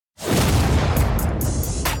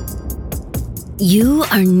You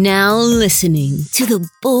are now listening to the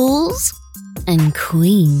Bulls and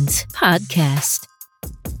Queens podcast,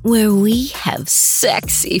 where we have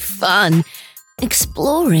sexy fun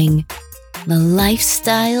exploring the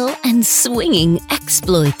lifestyle and swinging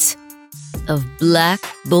exploits of black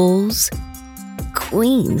bulls,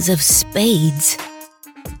 queens of spades,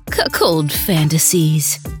 cuckold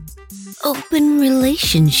fantasies, open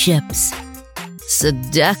relationships,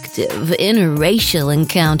 seductive interracial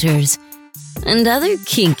encounters, and other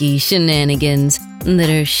kinky shenanigans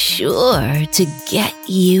that are sure to get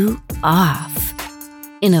you off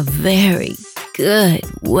in a very good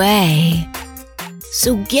way.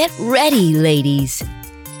 So get ready, ladies,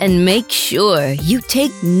 and make sure you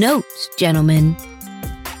take notes, gentlemen,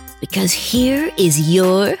 because here is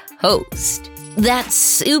your host, that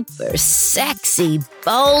super sexy,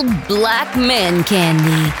 bald black man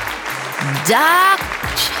candy, Doc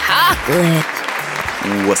Chocolate.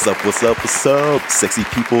 What's up, sexy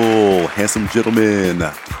people, handsome gentlemen,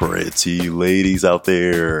 pretty ladies out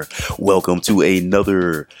there. Welcome to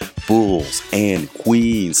another Bulls and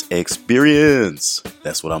Queens experience.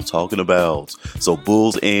 That's what I'm talking about. So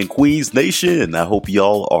Bulls and Queens Nation, I hope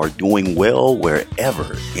y'all are doing well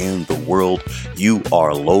wherever in the world you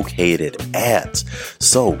are located at.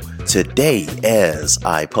 So today, as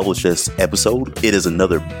I publish this episode, it is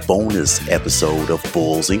another bonus episode of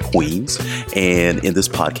Bulls and Queens. And in this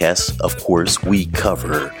podcast, of course, we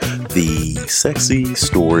cover the sexy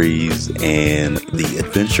stories and the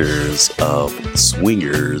adventures of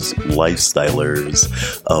swingers, lifestylers,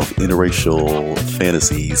 of interracial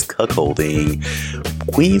fantasies, cuckolding,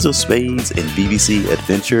 queens of spades, and BBC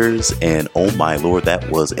adventures. And oh my lord, that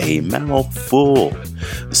was a mouthful.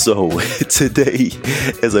 So today,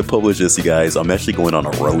 as I publish this, you guys, I'm actually going on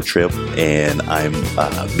a road trip, and I'm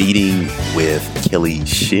meeting with Kellie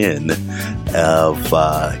Shin of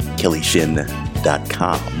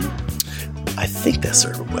KellieShin.com. I think that's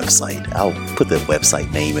her website. I'll put the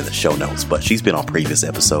website name in the show notes, but she's been on previous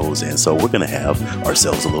episodes, and so we're going to have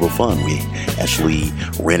ourselves a little fun. We actually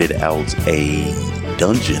rented out a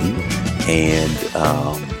dungeon, and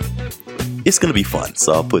it's going to be fun.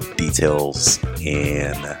 So I'll put details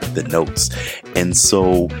in the notes. And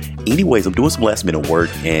so anyways, I'm doing some last minute work,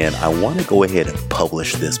 and I want to go ahead and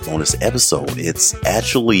publish this bonus episode. It's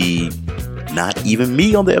actually not even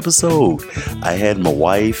me on the episode. I had my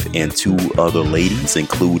wife and two other ladies,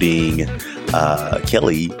 including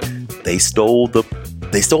Kellie. They stole the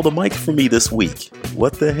mic from me this week.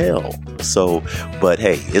 What the hell? So, but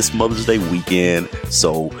hey, it's Mother's Day weekend,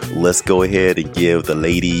 so let's go ahead and give the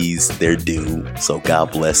ladies their due. So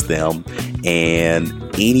God bless them. And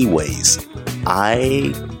anyways,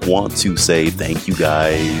 I want to say thank you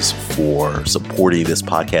guys for supporting this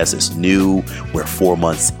podcast. It's new. We're 4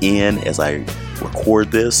 months in as I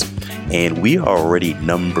record this, and we are already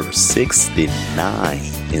number 69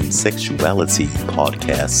 in sexuality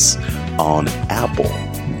podcasts on Apple.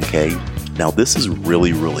 Okay, now this is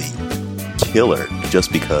really killer,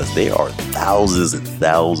 just because there are thousands and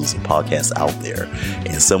thousands of podcasts out there,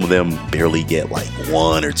 and some of them barely get like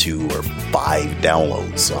 1 or 2 or 5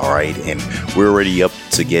 downloads. All right, and we're already up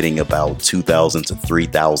to getting about 2,000 to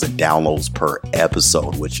 3,000 downloads per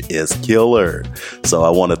episode, which is killer. So I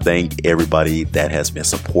want to thank everybody that has been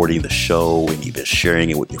supporting the show, and you've been sharing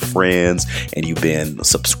it with your friends, and you've been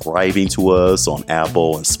subscribing to us on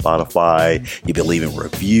Apple and Spotify. You've been leaving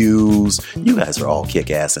reviews. You guys are all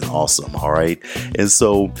kick-ass and awesome. All right. And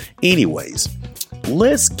so anyways,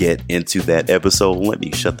 let's get into that episode. Let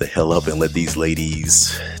me shut the hell up and let these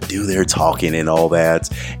ladies do their talking and all that.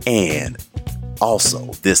 And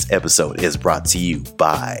also, this episode is brought to you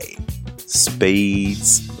by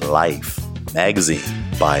Spades Life magazine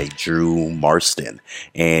by Drew Marston.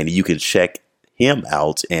 And you can check him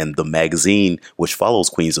out and the magazine, which follows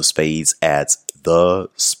Queens of Spades, at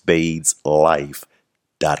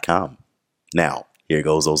thespadeslife.com. Now, here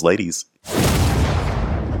goes those ladies.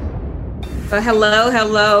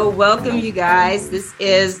 Hello. Welcome, you guys. This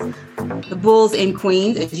is the Bulls and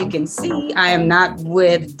Queens. As you can see, I am not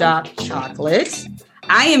with Doc Chocolate.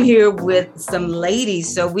 I am here with some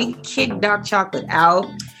ladies. So we kicked Doc Chocolate out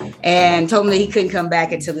and told him that he couldn't come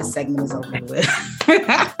back until this segment is over with.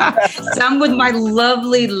 So I'm with my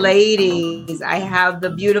lovely ladies. I have the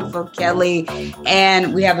beautiful Kellie,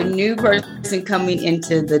 and we have a new person coming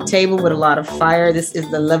into the table with a lot of fire. This is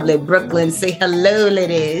the lovely Brooklyn. Say hello,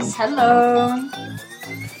 ladies. Hello.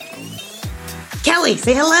 Kellie,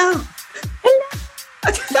 say hello.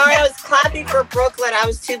 Sorry, I was clapping for Brooklyn. I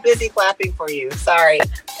was too busy clapping for you. Sorry.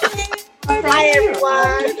 Hi,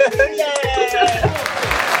 everyone.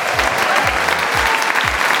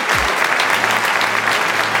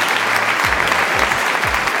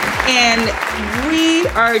 And we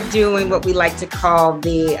are doing what we like to call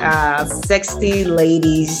the Sexy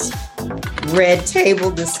Ladies Red Table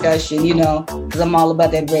discussion, you know, because I'm all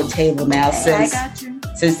about that red table now since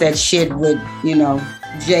that shit with, you know,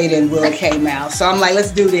 Jada and Will came out. So I'm like,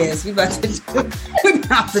 let's do this. We're about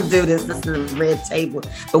to do this. This is a red table.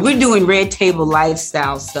 But we're doing red table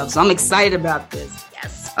lifestyle stuff. So I'm excited about this.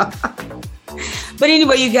 Yes. But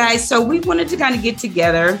anyway, you guys, so we wanted to kind of get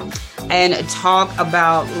together and talk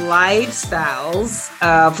about lifestyles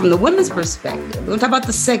from the women's perspective. We're going to talk about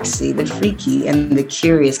the sexy, the freaky, and the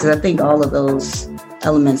curious, because I think all of those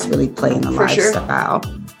elements really play in the lifestyle.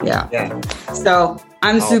 Sure. Yeah. So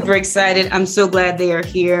I'm super excited. I'm so glad they are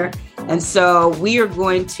here. And so we are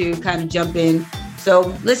going to kind of jump in.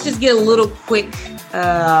 So let's just get a little quick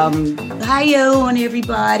hi-yo on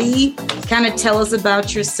everybody. Kind of tell us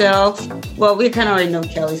about yourself. Well, we kind of already know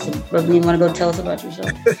Kellie, so you want to go tell us about yourself?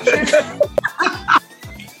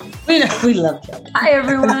 we love Kellie. Hi,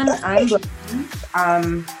 everyone. I'm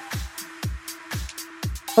Brooklyn.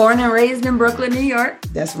 Born and raised in Brooklyn, New York.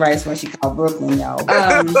 That's right. That's what she called Brooklyn, y'all.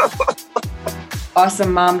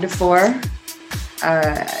 Awesome mom to four.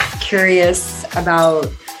 Curious about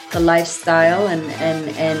the lifestyle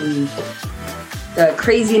and the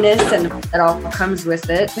craziness and that all comes with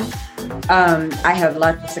it. I have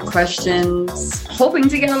lots of questions, hoping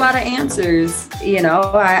to get a lot of answers. You know,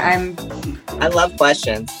 I love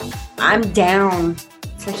questions. I'm down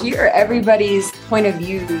to hear everybody's point of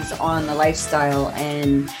views on the lifestyle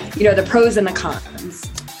and, you know, the pros and the cons.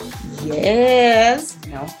 Yes.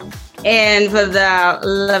 You know. And for the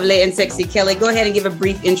lovely and sexy Kellie, go ahead and give a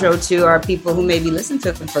brief intro to our people who maybe listen to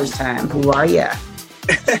it for the first time. Who are you?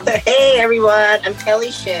 Hey, everyone. I'm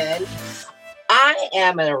Kellie Shin. I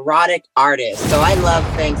am an erotic artist. So I love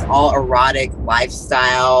things all erotic,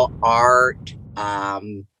 lifestyle, art. I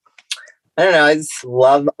don't know. I just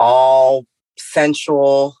love all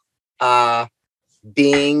sensual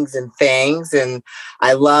beings and things, and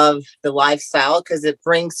I love the lifestyle because it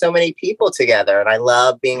brings so many people together, and I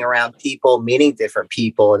love being around people, meeting different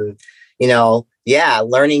people, and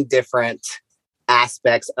learning different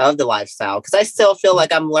aspects of the lifestyle, because I still feel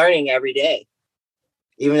like I'm learning every day,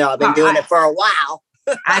 even though I've been doing it for a while.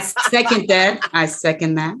 I second that.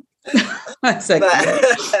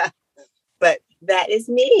 But that is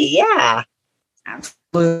me. Yeah.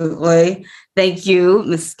 Absolutely. Thank you,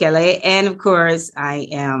 Miss Kellie. And of course, I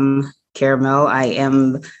am Karamel. I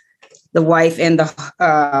am the wife and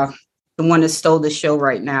the one that stole the show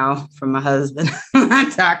right now from my husband,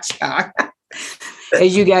 Doc Chalk.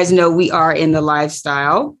 As you guys know, we are in the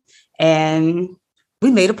lifestyle, and we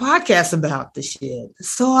made a podcast about the shit. It's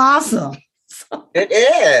so awesome. It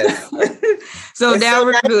is. So it's now so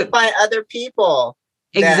we're nice good. To find other people.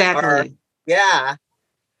 Exactly. Exactly.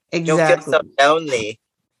 Don't feel so lonely.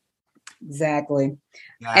 Exactly.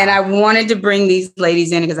 Yeah. And I wanted to bring these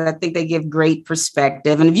ladies in because I think they give great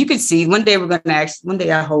perspective. And if you could see, one day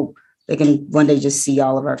I hope they can one day just see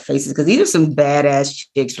all of our faces, because these are some badass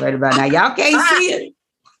chicks right about now. Y'all can't see it.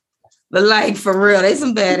 But like, for real, they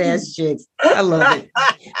some badass chicks. I love it.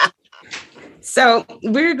 So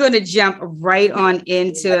we're going to jump right on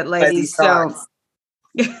into it, ladies. So,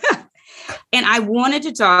 and I wanted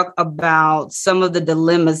to talk about some of the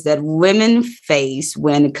dilemmas that women face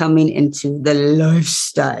when coming into the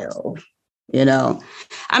lifestyle. You know,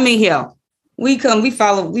 I mean, hell, we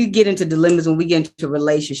get into dilemmas when we get into a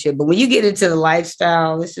relationship, but when you get into the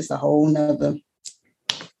lifestyle, it's just a whole nother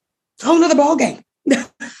ball game.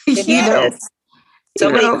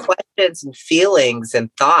 So many questions and feelings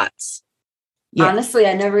and thoughts. Yeah. Honestly,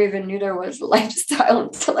 I never even knew there was a lifestyle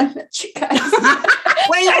until I met you guys.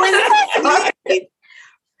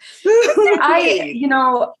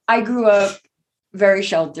 I grew up very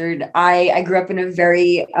sheltered. I grew up in a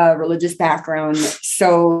very religious background.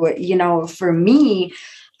 So, you know, for me,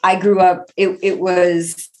 I grew up, it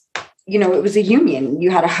was a union.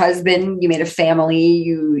 You had a husband, you made a family,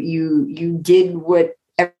 you did what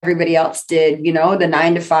everybody else did, you know, the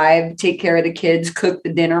 9 to 5, take care of the kids, cook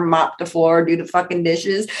the dinner, mop the floor, do the fucking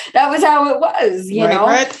dishes. That was how it was, you know?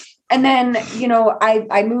 Right. And then, you know,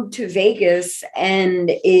 I moved to Vegas,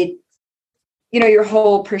 and it, you know, your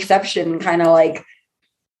whole perception kind of like,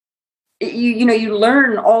 you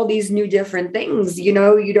learn all these new different things, you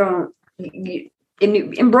know,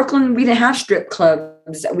 in Brooklyn, we didn't have strip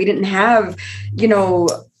clubs. We didn't have, you know,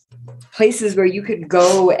 places where you could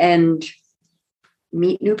go and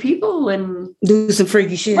meet new people and do some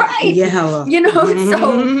freaky shit. Right. Yeah. You know,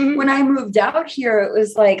 so when I moved out here, it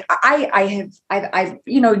was like, I've,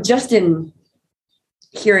 you know, just in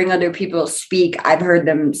hearing other people speak, I've heard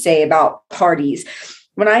them say about parties.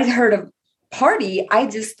 When I heard of party, I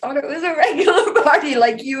just thought it was a regular party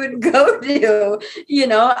like you would go to.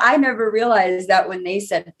 I never realized that when they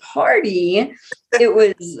said party, it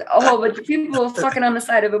was a whole bunch of people fucking on the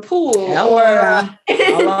side of a pool.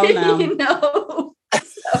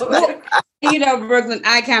 Brooklyn,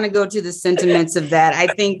 I kind of go to the sentiments of that. I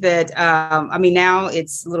think that, now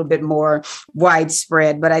it's a little bit more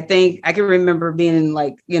widespread, but I think I can remember being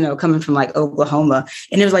coming from Oklahoma,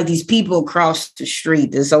 and there was these people across the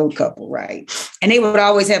street, this old couple, right? And they would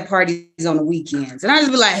always have parties on the weekends. And I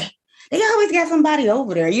just be like, they always got somebody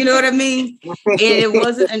over there. You know what I mean? And it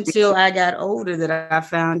wasn't until I got older that I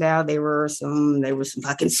found out they were some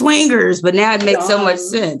fucking swingers, but now it makes so much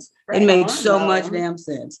sense. It made so much damn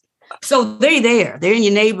sense. So they're there. They're in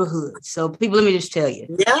your neighborhood. So people, let me just tell you.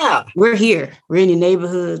 Yeah. We're here. We're in your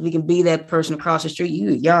neighborhood. We can be that person across the street.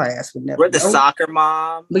 Your ass would never We're the soccer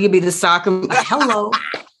mom. We could be the soccer. Hello.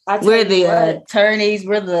 We're the attorneys.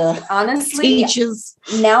 We're the teachers.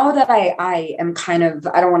 Now that I am kind of,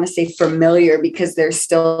 I don't want to say familiar because there's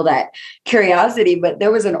still that curiosity, but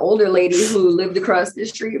there was an older lady who lived across the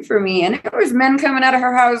street from me, and there was men coming out of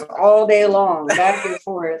her house all day long, back and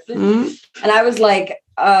forth. Mm-hmm. And I was like,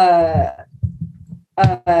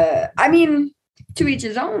 to each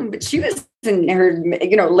his own, but she was in her,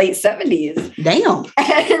 late 70s. Damn.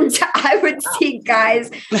 And I would see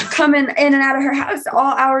guys coming in and out of her house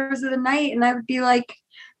all hours of the night. And I would be like,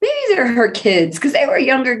 maybe they're her kids because they were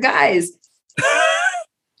younger guys.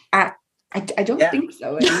 I don't think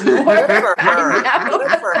so anymore. Good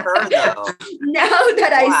for her, though. Now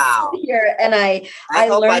that I sit here and I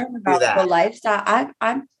learn about the lifestyle,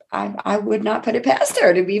 I would not put it past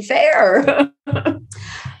her, to be fair.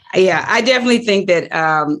 Yeah, I definitely think that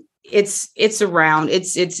it's around.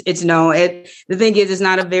 It's known. The thing is, it's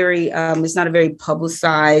not a very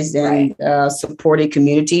publicized and supported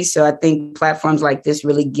community. So I think platforms like this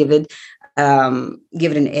really give it an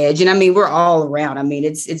edge. And we're all around.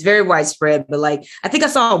 It's very widespread. But I think I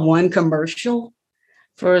saw one commercial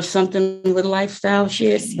for something with lifestyle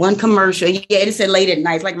shit. One commercial. Yeah, it said late at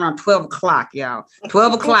night. It's around 12 o'clock, y'all.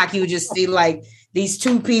 12 o'clock, you would just see these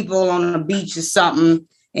two people on the beach or something.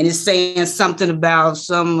 And it's saying something about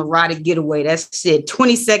some erotic getaway. That's it.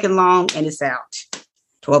 20 seconds long and it's out.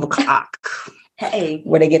 12 o'clock. Hey.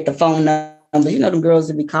 Where they get the phone number. Them girls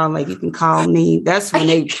that be calling, you can call me. That's when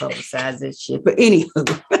they publicize that shit. But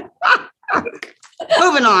anywho.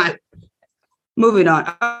 Moving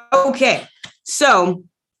on. Okay. So,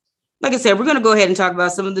 like I said, we're going to go ahead and talk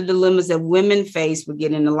about some of the dilemmas that women face with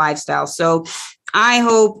getting into lifestyle. So I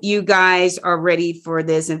hope you guys are ready for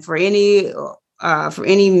this. And for any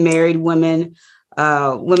married women,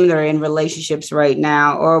 women that are in relationships right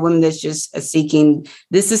now, or women that's just seeking,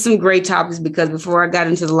 this is some great topics, because before I got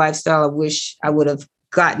into the lifestyle, I wish I would have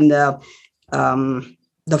gotten the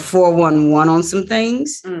 411 on some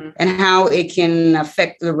things and how it can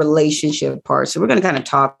affect the relationship part. So we're going to kind of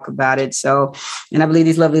talk about it. So, and I believe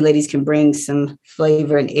these lovely ladies can bring some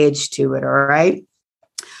flavor and edge to it. All right.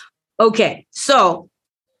 Okay. So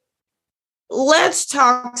let's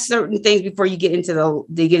talk certain things before you get into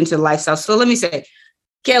the lifestyle. So let me say,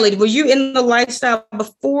 Kellie, were you in the lifestyle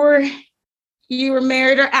before you were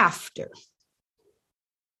married or after?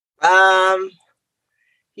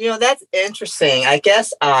 That's interesting. I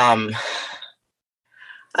guess I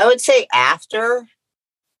would say after.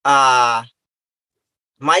 My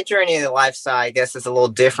journey in the lifestyle, I guess, is a little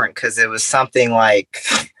different because it was something I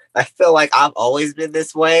feel like I've always been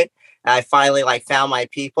this way. And I finally found my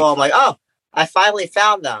people. I'm like, oh, I finally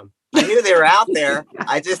found them. I knew they were out there.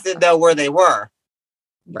 I just didn't know where they were.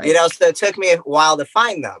 Right. So it took me a while to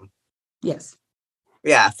find them. Yes.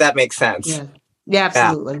 Yeah, if that makes sense. Yeah,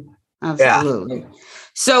 absolutely. Yeah. Absolutely. Yeah.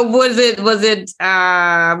 So was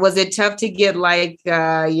it tough to get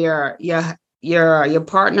your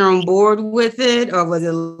partner on board with it, or was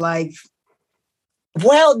it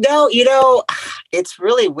Well, no, it's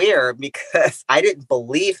really weird because I didn't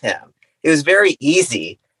believe him. It was very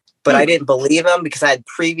easy. But I didn't believe him because I had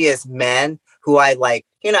previous men who I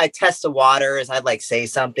test the waters. I'd say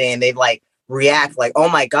something and they'd react oh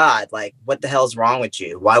my God, what the hell's wrong with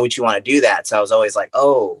you? Why would you want to do that? So I was always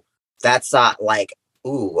oh, that's not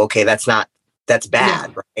ooh, okay, that's bad. Yeah.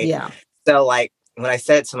 Right. Yeah. So when I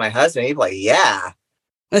said it to my husband, he'd be yeah.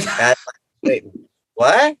 Wait,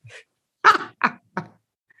 what?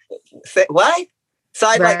 Say, what? So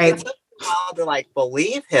it took a while to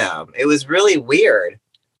believe him. It was really weird.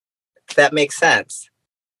 That makes sense.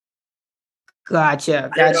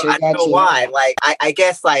 Gotcha. I don't know why. I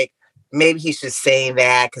guess maybe he's just saying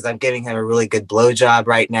that because I'm giving him a really good blowjob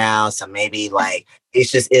right now. So maybe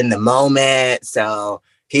he's just in the moment. So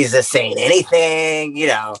he's just saying anything,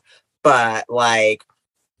 but like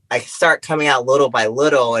I start coming out little by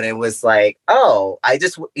little, and it was like, oh, I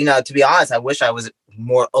just, to be honest, I wish I was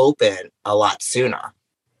more open a lot sooner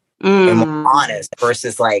and more honest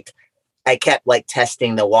versus like I kept like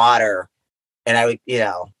testing the water, and I would,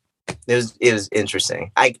 it was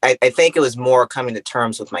interesting. I think it was more coming to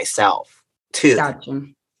terms with myself too. Gotcha.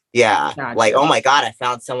 Yeah. Gotcha. Like, oh my God, I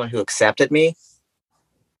found someone who accepted me.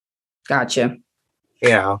 Gotcha.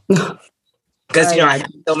 Because, I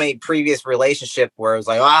had so many previous relationship where it was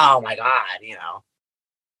like, oh my God,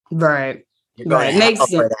 Right. You're going to hell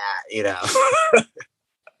for that, And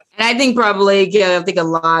I think probably, I think a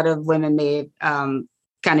lot of women may kind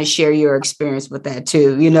of share your experience with that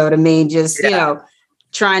too. You know what I mean? Just,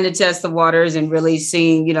 trying to test the waters and really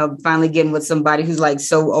seeing, finally getting with somebody who's like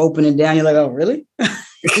so open and down. You're like, oh, really?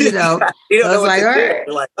 You don't know what to do.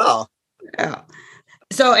 You're like, oh. Yeah.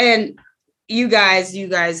 So, and you guys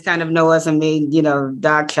kind of know us. I mean,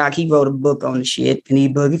 Doc Chalk, he wrote a book on the shit, an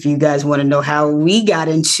ebook. If you guys want to know how we got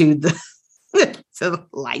into the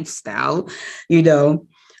lifestyle,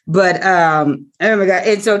 But oh my God.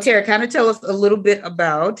 And so Tara, kind of tell us a little bit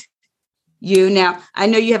about you. Now, I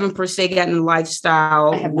know you haven't per se gotten a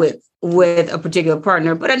lifestyle with a particular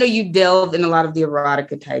partner, but I know you delved in a lot of the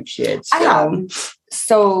erotica type shit.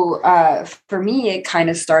 So for me, it kind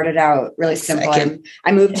of started out really simple.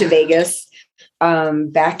 I moved to Vegas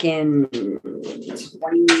back in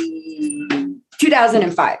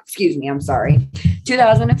 2005. Excuse me. I'm sorry.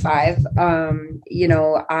 2005.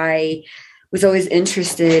 I was always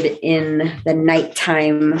interested in the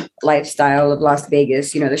nighttime lifestyle of Las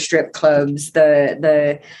Vegas, the strip clubs,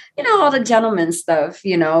 the all the gentleman stuff,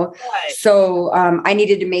 Right. So I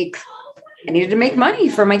needed to make money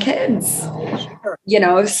for my kids,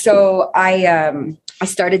 so I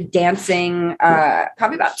started dancing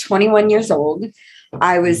probably about 21 years old.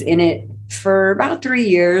 I was in it for about 3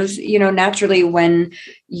 years. Naturally, when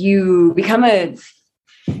you become a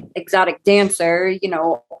exotic dancer,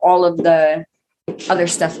 all of the other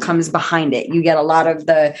stuff comes behind it. You get a lot of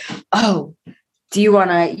the, do you want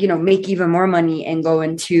to, make even more money and go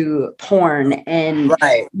into porn and,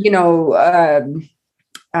 right.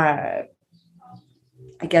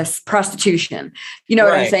 I guess prostitution,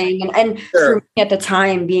 what I'm saying? And sure. For me at the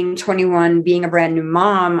time, being 21, being a brand new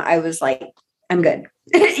mom, I was like, I'm good.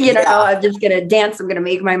 I'm just going to dance. I'm going to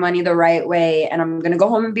make my money the right way. And I'm going to go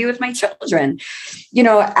home and be with my children.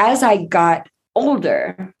 As I got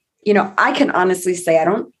older, I can honestly say, I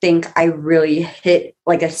don't think I really hit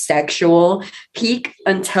like a sexual peak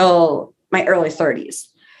until my early 30s.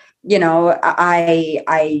 I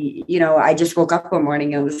just woke up one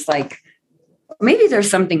morning and was like, maybe there's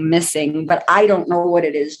something missing, but I don't know what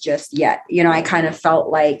it is just yet. I kind of felt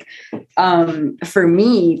like, for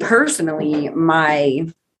me personally, my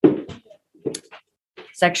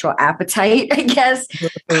sexual appetite, I guess,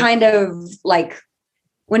 kind of like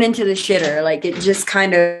went into the shitter. Like it just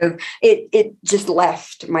kind of, it just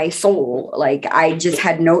left my soul. Like I just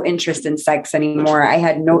had no interest in sex anymore. I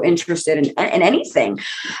had no interest in anything.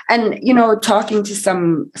 And, talking to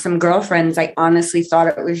some girlfriends, I honestly thought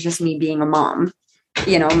it was just me being a mom.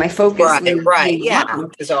 My focus. Right. Yeah.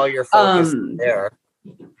 Because all your focus there.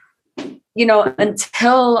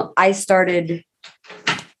 Until I started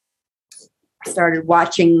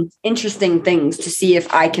watching interesting things to see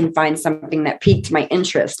if I can find something that piqued my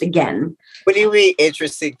interest again. What do you mean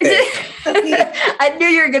interesting things? I knew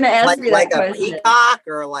you were going to ask me that question. Like a peacock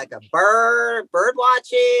or like a bird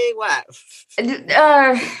watching? What?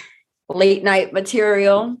 Late night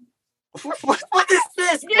material. What is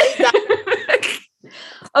this?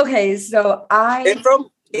 Okay, so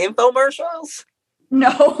infomercials?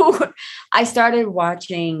 No, I started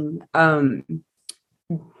watching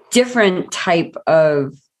different type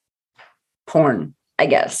of porn, I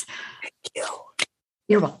guess. Thank you.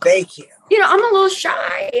 You're welcome. Thank you. I'm a little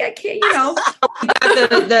shy. I can't,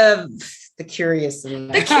 the curious.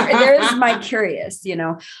 There's my curious,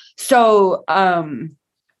 So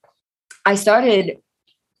I started,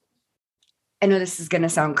 I know this is going to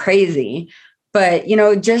sound crazy, but,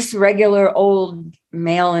 just regular old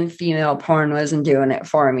male and female porn wasn't doing it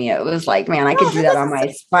for me. It was like, man, I could do that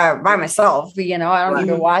by myself. I don't need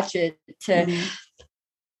to watch it to,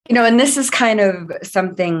 and this is kind of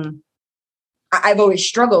something I've always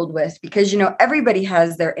struggled with because, everybody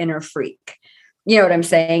has their inner freak. You know what I'm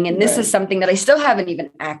saying? And this is something that I still haven't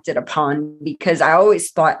even acted upon because I always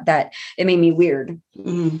thought that it made me weird.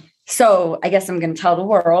 Mm-hmm. So I guess I'm going to tell the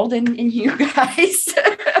world and you guys.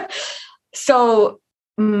 So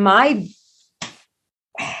my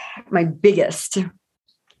biggest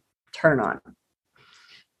turn on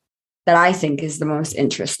that I think is the most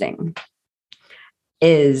interesting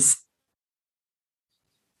is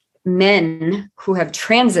men who have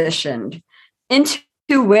transitioned into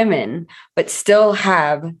women, but still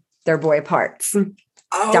have their boy parts down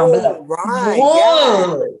below. Right.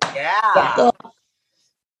 Whoa. Yeah.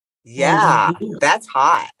 Yeah. That's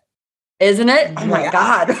hot. Isn't it? Oh my Yeah.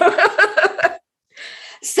 God.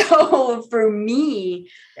 So for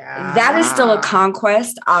me, that is still a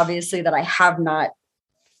conquest, obviously, that I have not,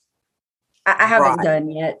 I haven't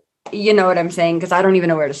done yet. You know what I'm saying? Because I don't even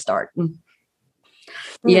know where to start.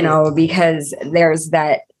 You know, because there's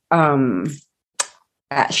that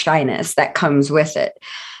shyness that comes with it.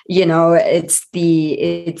 You know, it's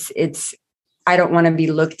I don't want to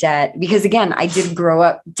be looked at, because again, I did grow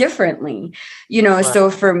up differently, you know.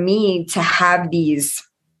 So for me to have these,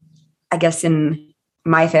 I guess in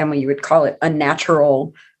my family, you would call it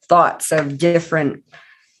unnatural thoughts of different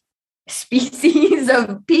species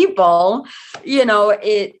of people, you know,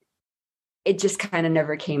 it just kind of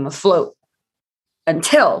never came afloat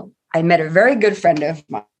until I met a very good friend of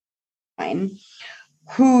mine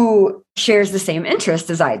who shares the same interest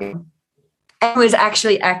as I do and was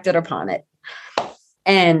actually acted upon it.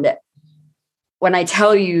 And when I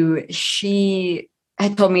tell you, she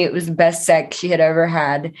had told me it was the best sex she had ever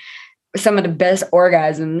had, some of the best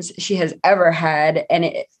orgasms she has ever had.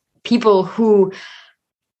 And people who,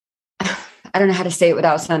 I don't know how to say it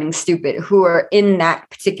without sounding stupid, who are in that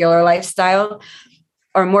particular lifestyle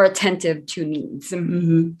are more attentive to needs,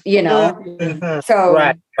 you know? So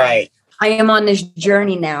right. I am on this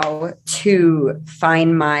journey now to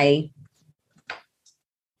find my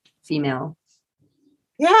female.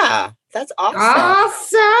 Yeah, that's awesome.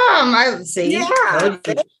 Awesome. I see. Yeah.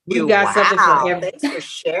 You got something for everyone. Thanks for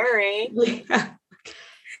sharing.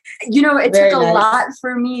 You know, it Very took a nice. lot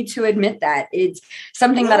for me to admit that. It's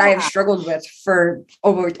something that I have struggled with for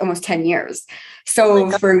over almost 10 years.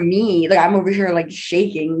 So for me, like, I'm over here like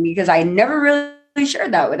shaking because I never really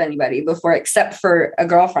shared that with anybody before, except for a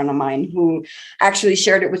girlfriend of mine who actually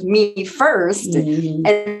shared it with me first. And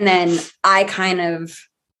then I kind of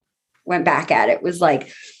went back at it, was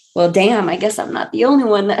like, well, damn, I guess I'm not the only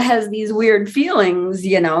one that has these weird feelings,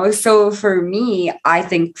 you know? So for me, I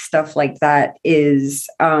think stuff like that is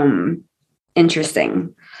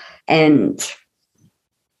interesting and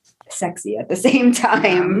sexy at the same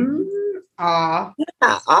time. Aw.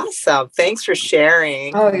 Yeah, awesome. Thanks for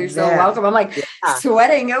sharing. Oh, you're so welcome. I'm like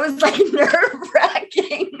sweating. It was like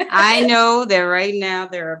nerve-wracking. I know that right now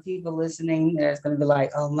there are people listening that's going to be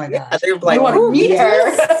like, oh my gosh. They're like, I want to meet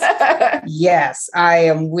her. Yes, I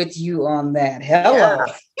am with you on that. Hello.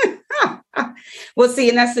 Yeah. Well, see,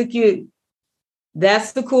 and that's the cute.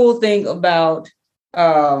 That's the cool thing about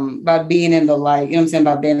being in the life, you know what I'm saying,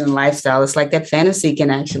 about being in the lifestyle. It's like that fantasy can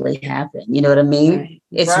actually happen. You know what I mean? Right.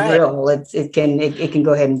 It's real. It can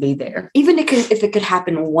go ahead and be there. Even if it could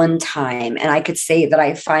happen one time and I could say that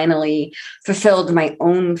I finally fulfilled my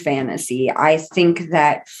own fantasy, I think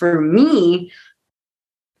that for me,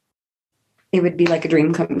 it would be like a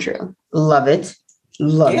dream come true. Love it.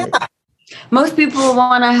 Love it. Most people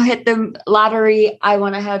want to hit the lottery. I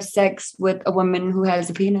want to have sex with a woman who has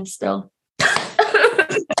a penis still.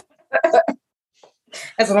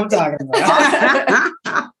 That's what I'm talking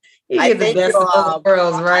about. You get the best of both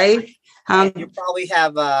worlds, right? You probably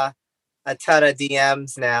have a ton of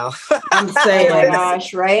DMs now. I'm saying, oh my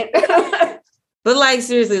gosh, right? But like,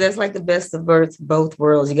 seriously, that's like the best of both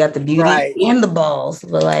worlds. You got the beauty and the balls.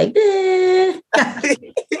 But like, I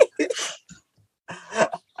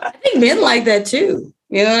think men like that too.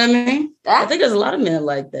 You know what I mean? I think there's a lot of men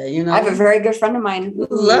like that. You know, I have a very good friend of mine who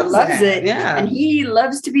loves it. Yeah, and he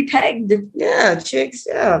loves to be pegged. Yeah, chicks.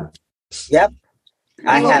 Yeah. Yep.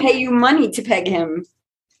 I will pay you money to peg him.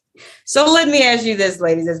 So let me ask you this,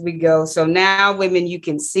 ladies, as we go. So now, women, you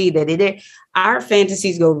can see that our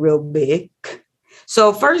fantasies go real big.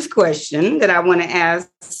 So first question that I want to ask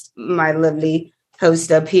my lovely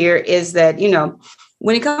host up here is that, you know,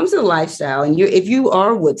 when it comes to the lifestyle, and if you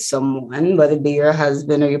are with someone, whether it be your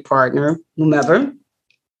husband or your partner, whomever,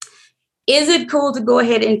 is it cool to go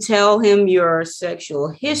ahead and tell him your sexual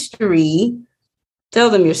history? Tell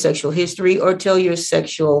them your sexual history or tell your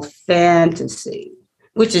sexual fantasy?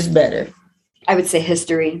 Which is better? I would say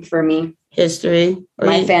history for me. History.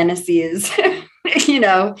 My fantasy is, you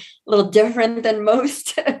know, a little different than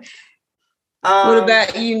most. What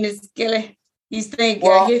about you, Miss Kellie? You think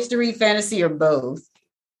history, fantasy, or both?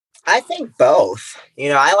 I think both. You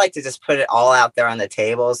know, I like to just put it all out there on the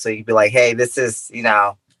table. So you can be like, hey, this is, you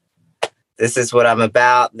know, this is what I'm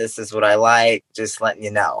about. This is what I like. Just letting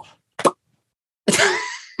you know.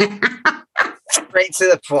 Straight to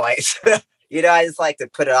the point. You know, I just like to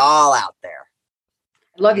put it all out there.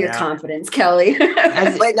 Love your confidence, Kellie.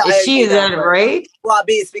 Is she that right? Well,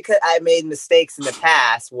 it's because I made mistakes in the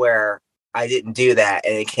past where I didn't do that,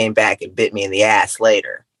 and it came back and bit me in the ass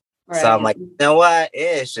later. Right. So I'm like, you know what?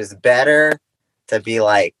 It's just better to be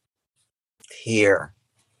like, here.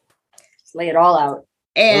 Just lay it all out.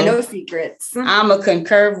 And no secrets. I'm going to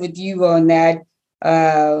concur with you on that,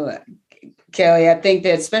 Kellie. I think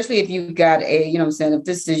that especially if you got if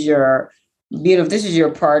this is your, if this is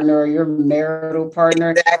your partner or your marital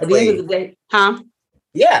partner, exactly. At the end of the day,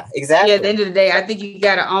 Yeah, exactly. Yeah, at the end of the day, I think you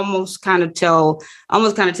got to almost kind of tell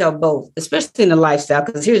both, especially in the lifestyle.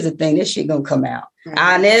 Because here's the thing, this shit gonna come out. Right.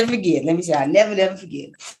 I'll never forget. Let me say, I'll never forget.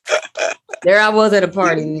 There I was at a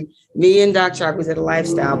party. Me and Doc Chalk was at a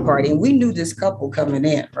lifestyle party, and we knew this couple coming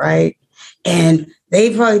in, right? And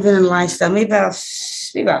they've probably been in lifestyle maybe about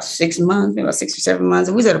 6 months, maybe about 6 or 7 months.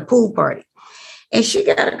 And we was at a pool party, and she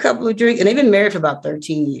got a couple of drinks, and they've been married for about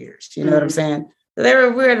 13 years. You know what I'm saying? So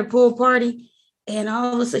we were at a pool party. And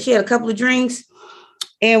all of a sudden, she had a couple of drinks.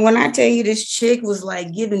 And when I tell you, this chick was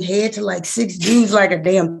like giving head to like 6 dudes like a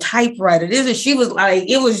damn typewriter. She was like,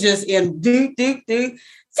 it was just in do.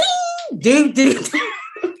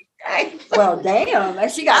 Well, damn,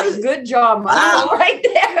 she got a good job right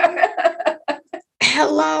there.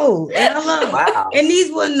 Hello. Wow. And here's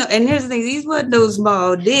the thing, these wasn't those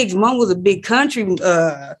small digs. Mom was a big country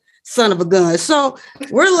son of a gun. So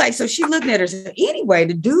we're like, so she looking at her. Anyway,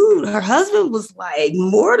 the dude, her husband was like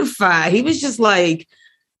mortified. He was just like,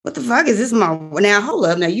 what the fuck is this mom? Now, hold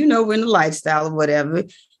up. Now, we're in the lifestyle or whatever.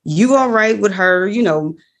 You all right with her,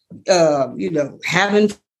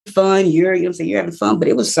 having fun. You're having fun. But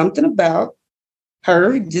it was something about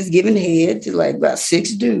her just giving head to like about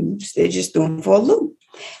 6 dudes. They're just doing for a loop.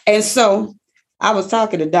 And so I was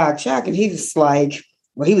talking to Doc Chalk, and he was like,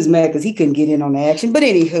 well, he was mad because he couldn't get in on the action. But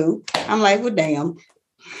anywho, I'm like, well, damn.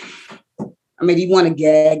 I mean, you want to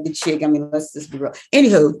gag the chick. I mean, let's just be real.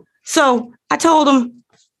 Anywho, so I told him,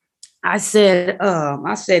 I said,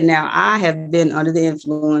 now I have been under the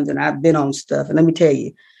influence and I've been on stuff. And let me tell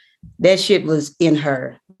you, that shit was in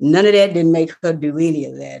her. None of that didn't make her do any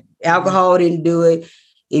of that. Alcohol didn't do it.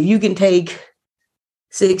 If you can take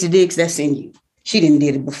 6 dicks, that's in you. She didn't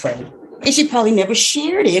did it before. And she probably never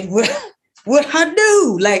shared it with her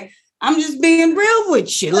dude. Like, I'm just being real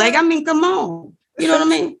with you. Like, I mean, come on. You know what I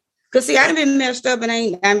mean? Because, see, I've been messed up and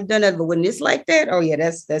I haven't done that. But when it's like that, oh, yeah,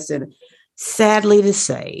 that's it. Sadly to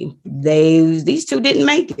say, these 2 didn't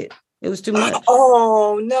make it. It was too much.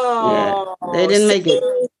 Oh, no. Yeah, they didn't make it.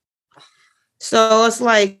 So it's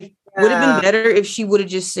like, would have been better if she would have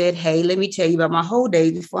just said, hey, let me tell you about my whole day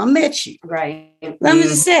before I met you. Right. Let me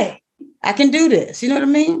just say, I can do this. You know what I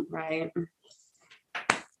mean? Right.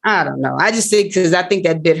 I don't know. I just think because I think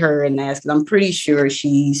that bit her in the ass. Because I'm pretty sure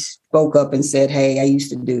she spoke up and said, hey, I used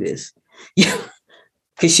to do this. Yeah.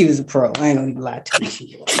 Because she was a pro. I ain't gonna even lie to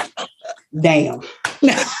you. Damn.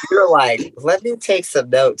 You're like, let me take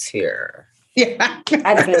some notes here. Yeah.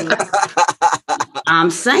 I'm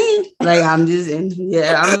saying, like, I'm just in,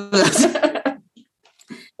 that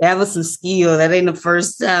was some skill. That ain't the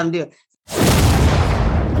first time doing.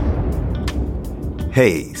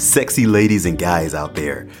 Hey, sexy ladies and guys out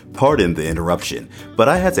there, pardon the interruption, but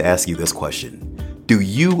I had to ask you this question. Do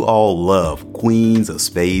you all love queens of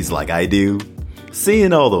spades like I do?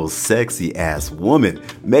 Seeing all those sexy ass women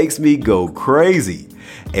makes me go crazy.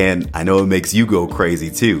 And I know it makes you go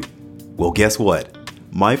crazy too. Well, guess what?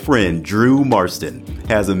 My friend Drew Marston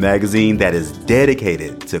has a magazine that is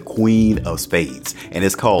dedicated to Queen of Spades, and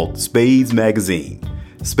it's called Spades Magazine.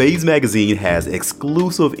 Spades Magazine has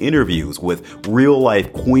exclusive interviews with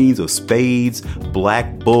real-life queens of spades,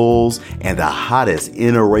 black bulls, and the hottest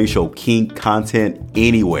interracial kink content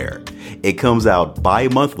anywhere. It comes out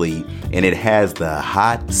bi-monthly, and it has the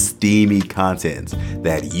hot, steamy content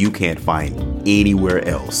that you can't find anywhere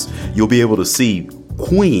else. You'll be able to see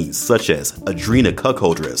queens such as Adrena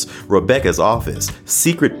Cuckoldress, Rebecca's Office,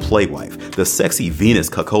 Secret Playwife, the Sexy Venus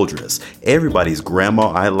Cuckoldress, Everybody's Grandma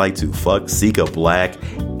I Like to Fuck, Sika Black,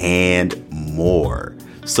 and more.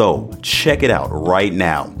 So check it out right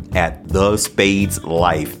now at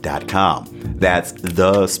thespadeslife.com. That's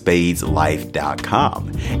thespadeslife.com.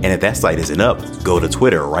 And if that site isn't up, go to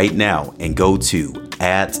Twitter right now and go to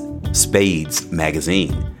 @Spades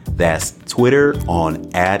Magazine. That's Twitter on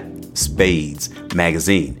 @Spades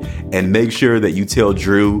Magazine, and make sure that you tell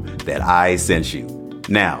Drew that I sent you.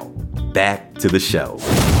 Now, back to the show.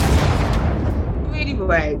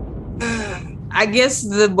 Anyway, I guess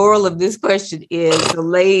the moral of this question is, the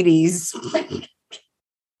ladies,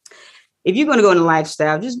 if you're going to go into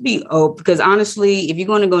lifestyle, just be open, because honestly, if you're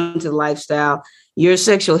going to go into lifestyle, your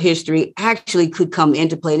sexual history actually could come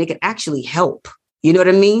into play, and it could actually help. You know what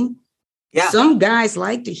I mean? Yeah. Some guys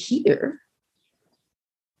like to hear,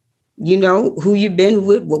 who you've been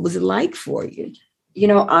with. What was it like for you?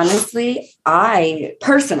 Honestly, I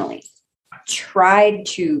personally tried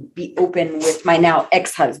to be open with my now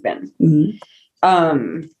ex-husband.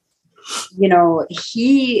 Mm-hmm.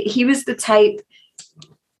 He was the type,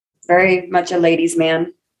 very much a ladies'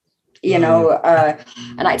 man, and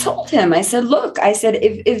I told him, I said, look,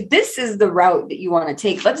 if this is the route that you want to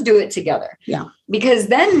take, let's do it together. Yeah. Because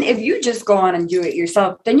then if you just go on and do it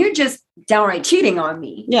yourself, then you're just downright cheating on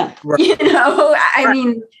me. Yeah. Right. I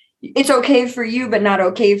mean, it's okay for you, but not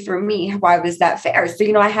okay for me. Why was that fair?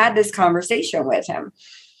 So, I had this conversation with him.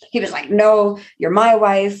 He was like, no, you're my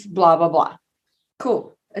wife, blah, blah, blah.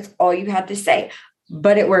 Cool. That's all you had to say.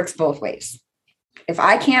 But it works both ways. If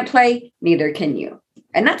I can't play, neither can you.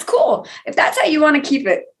 And that's cool. If that's how you want to keep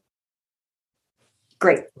it,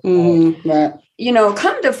 great. Mm-hmm. Right.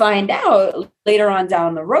 Come to find out later on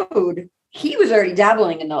down the road, he was already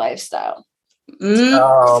dabbling in the lifestyle. Mm-hmm.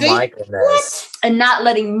 Oh, my goodness. What? And not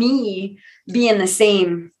letting me be in the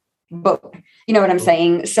same boat. You know what I'm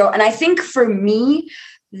saying? So, and I think for me,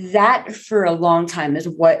 that for a long time is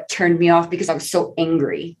what turned me off, because I was so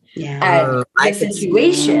angry at the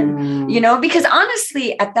situation, because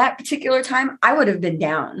honestly, at that particular time, I would have been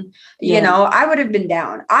down, I would have been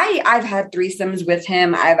down. I've had threesomes with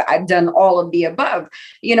him. I've done all of the above,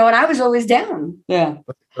 and I was always down. Yeah.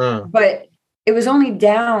 But it was only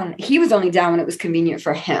down. He was only down when it was convenient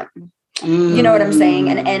for him. You know what I'm saying?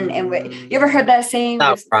 And you ever heard that saying,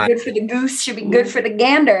 good for the goose should be good for the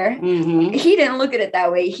gander? Mm-hmm. He didn't look at it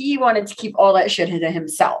that way. He wanted to keep all that shit to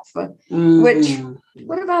himself, which,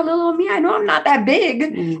 what about little old me? I know I'm not that big.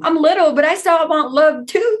 I'm little, but I still want love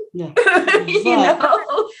too. Yeah.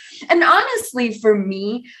 And honestly, for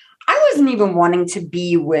me, I wasn't even wanting to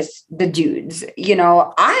be with the dudes.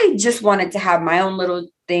 I just wanted to have my own little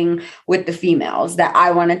thing with the females that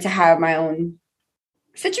I wanted to have my own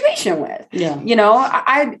situation with. Yeah.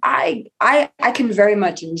 I can very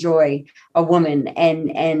much enjoy a woman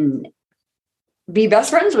and be best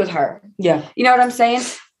friends with her. Yeah. You know what I'm saying?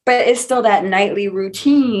 But it's still that nightly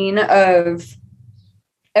routine of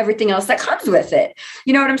everything else that comes with it.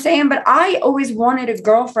 You know what I'm saying? But I always wanted a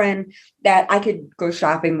girlfriend that I could go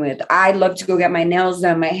shopping with. I love to go get my nails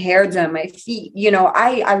done, my hair done, my feet.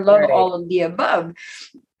 I love all of the above.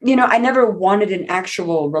 I never wanted an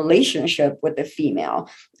actual relationship with a female.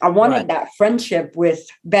 I wanted that friendship with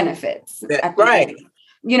benefits. Right.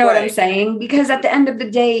 You know what I'm saying? Because at the end of the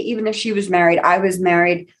day, even if she was married, I was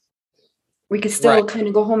married, we could still kind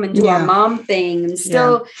of go home and do our mom thing and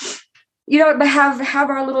still, but have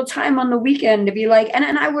our little time on the weekend to be like,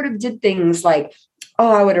 and I would have did things like,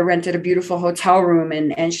 I would have rented a beautiful hotel room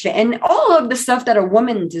and shit, and all of the stuff that a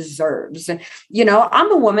woman deserves.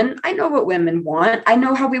 I'm a woman. I know what women want. I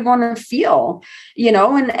know how we want to feel,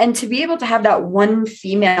 and to be able to have that one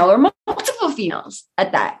female or multiple females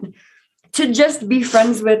at that, to just be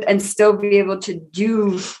friends with and still be able to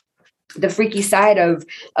do the freaky side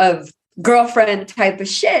of girlfriend type of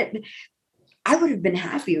shit, I would have been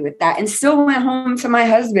happy with that and still went home to my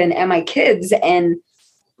husband and my kids and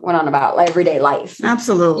went on about everyday life.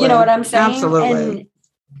 Absolutely. You know what I'm saying? Absolutely.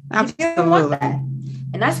 And you don't want that.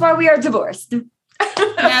 And that's why we are divorced.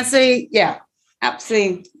 See,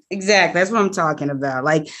 exactly. That's what I'm talking about.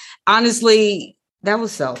 Like, honestly, that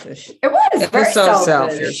was selfish. It was very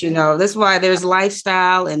selfish. That's why there's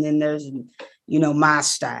lifestyle and then there's, my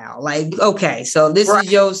style. Like, okay, so this is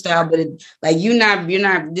your style, but we're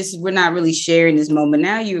not really sharing this moment.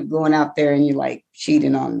 Now you're going out there and you're like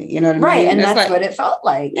cheating on me. You know what I mean? Right. And that's what it felt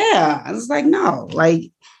like. Yeah. I was like, no,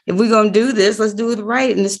 like, if we're going to do this, let's do it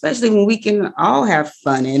right. And especially when we can all have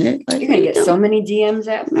fun in it. Like, you're going to get so many DMs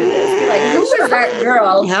after this. You're like, who is that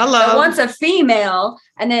girl that wants a female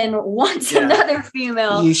and then wants another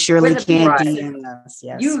female? You surely can't DM us.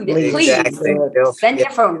 Yes. You please send your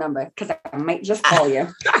phone number because I might just call you.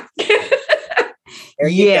 There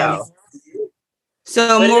you go.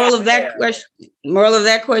 So moral of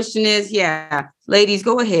that question is, ladies,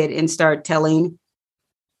 go ahead and start telling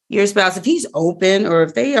your spouse, if he's open or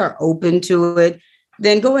if they are open to it,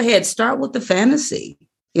 then go ahead, start with the fantasy.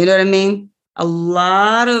 You know what I mean? A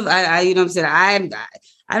lot of, I've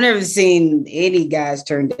never seen any guys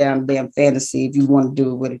turn down damn fantasy if you want to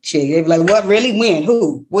do it with a chick. They'd be like, what, really? When?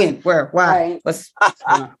 Who? When? Where? Why? What's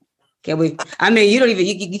can we? I mean, you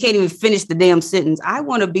can't even finish the damn sentence. I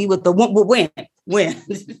want to be with the one, when?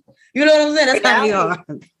 You know what I'm saying? That's how they are.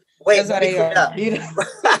 Wait, that's how they are.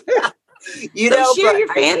 Share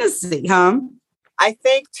your fantasy, huh? I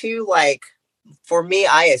think too, like, for me,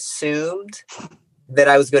 I assumed that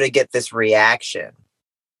I was going to get this reaction.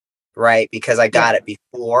 right? Because I got it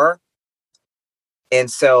before. And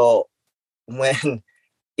so when,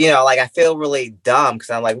 like I feel really dumb because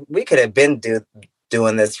I'm like, we could have been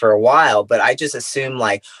doing this for a while, but I just assume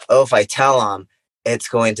like, oh, if I tell him, it's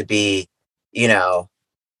going to be, he's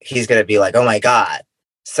going to be like, oh my God.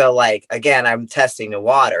 So like, again, I'm testing the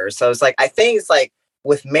water. So it's like, I think it's like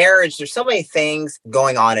with marriage, there's so many things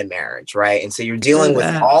going on in marriage, right? And so you're dealing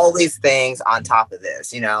with all these things on top of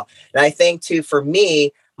this, and I think too, for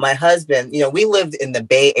me, my husband, we lived in the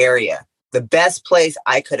Bay Area, the best place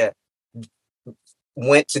I could have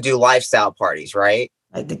went to do lifestyle parties, right?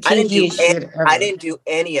 Like the Kinky shit ever. I didn't do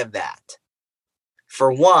any of that.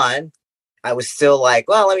 For one, I was still like,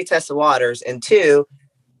 well, let me test the waters. And two,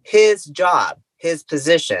 his job, his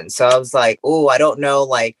position. So I was like, oh, I don't know.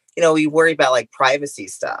 Like, we worry about like privacy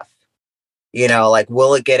stuff. Like,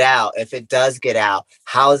 will it get out? If it does get out,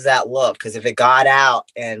 how does that look? Because if it got out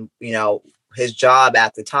and, his job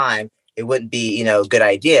at the time, it wouldn't be, a good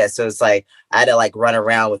idea. So it's like, I had to like run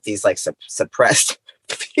around with these like suppressed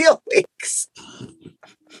feelings.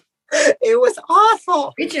 It was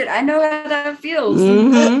awful. Richard, I know how that feels.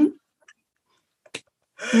 Mm-hmm.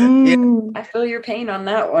 I feel your pain on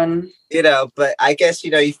that one. But I guess,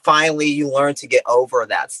 you learn to get over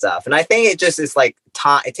that stuff. And I think it just is like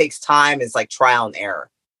time. It takes time. It's like trial and error.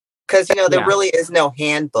 Because, there really is no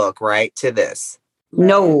handbook, right, to this.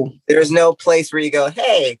 No. There's no place where you go,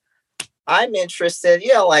 hey, I'm interested,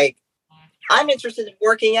 I'm interested in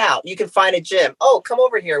working out. You can find a gym. Oh, come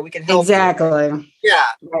over here. We can help you. Yeah.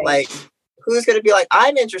 Right. Like, who's going to be like,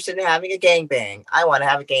 I'm interested in having a gangbang. I want to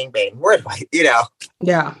have a gangbang. Where do I,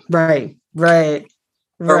 Yeah. Right.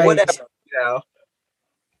 Or whatever,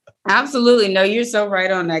 Absolutely. No, you're so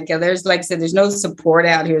right on that. There's, like I said, there's no support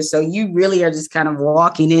out here. So you really are just kind of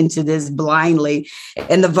walking into this blindly.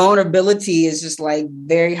 And the vulnerability is just like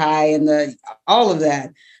very high and all of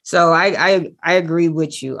that. So I agree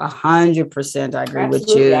with you 100%. I agree with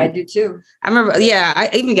you. I do too. I remember. Yeah.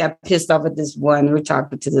 I even got pissed off at this one. We were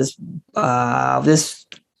talking to this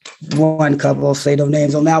one couple, I'll say no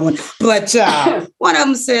names on that one, but one of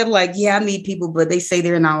them said like, yeah, I meet people, but they say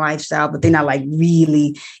they're in our lifestyle, but they're not like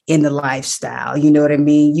really in the lifestyle. You know what I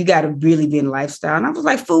mean? You got to really be in lifestyle. And I was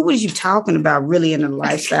like, fool, what are you talking about? Really in the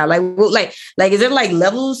lifestyle? Like, is there like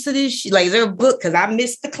levels to this? Like, is there a book? Cause I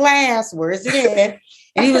missed the class. Where is it at?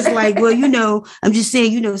 And he was like, well, I'm just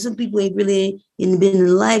saying, some people ain't really been in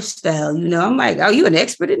the lifestyle. I'm like, oh, you an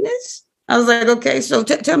expert in this? I was like, okay, so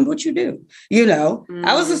tell me what you do.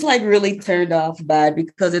 I was just like really turned off by it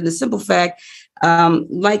because in the simple fact,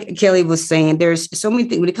 like Kellie was saying, there's so many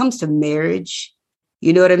things when it comes to marriage,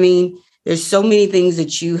 you know what I mean? There's so many things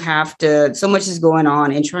that you have to, so much is going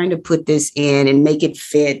on, and trying to put this in and make it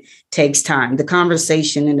fit takes time. The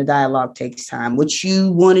conversation and the dialogue takes time. What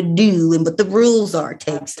you want to do and what the rules are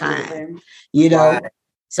takes time, Right.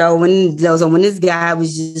 So when this guy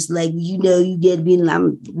was just like, you get to be,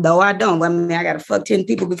 no, I don't. I mean, I got to fuck 10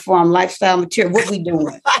 people before I'm lifestyle material. What we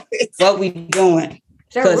doing? What we doing?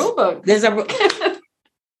 There's a rule book. There's a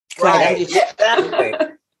right. Exactly.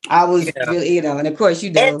 I was, and of course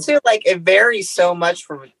you do. And too, like, it varies so much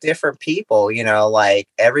from different people, like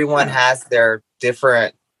everyone has their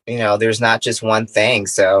different, there's not just one thing.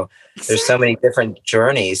 So there's so many different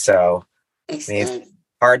journeys. So I mean, it's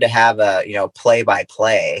hard to have a, play by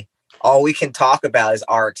play. All we can talk about is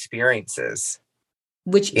our experiences.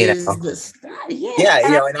 Which is and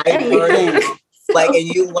I learned, and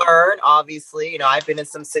you learn, obviously, I've been in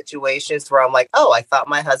some situations where I'm like, oh, I thought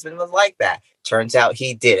my husband was like that. Turns out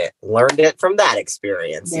he didn't. Learned it from that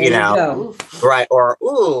experience, right? Or,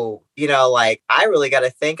 ooh, I really got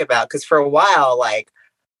to think about, because for a while,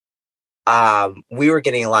 we were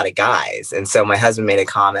getting a lot of guys. And so my husband made a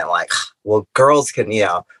comment like, well, girls can,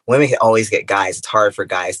 women can always get guys. It's hard for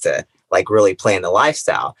guys to really play in the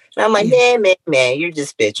lifestyle. And I'm like, man, you're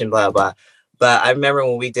just bitching, blah, blah. But I remember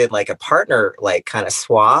when we did a partner, kind of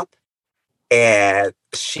swap, and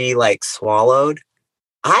she swallowed,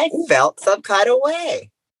 I felt some kind of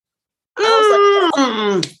way.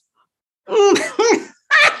 I was like, oh.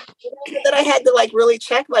 Then I had to really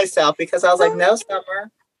check myself, because I was like, no,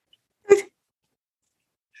 Summer.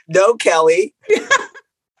 No, Kellie.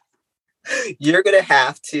 You're going to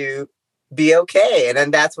have to be okay. And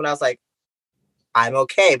then that's when I was like, I'm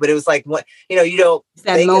okay. But it was like, what, you don't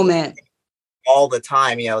that moment all the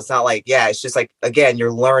time, it's not like, it's just again,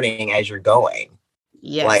 you're learning as you're going.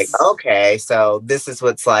 Yes. Okay, so this is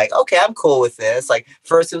what's okay, I'm cool with this.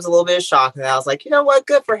 First it was a little bit of shock, and then I was like, you know what?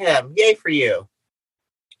 Good for him. Yay for you.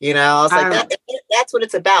 I was like, that's what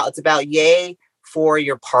it's about. It's about yay for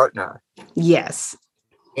your partner. Yes.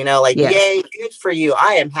 You know, like, Yes. yay, good for you.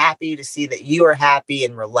 I am happy to see that you are happy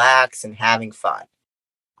and relaxed and having fun.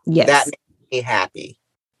 Yes. That makes me happy.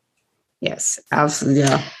 Yes, absolutely.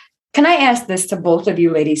 Yeah. Can I ask this to both of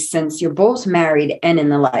you ladies, since you're both married and in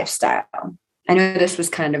the lifestyle? I know this was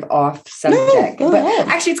kind of off subject, go but ahead.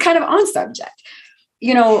 actually it's kind of on subject.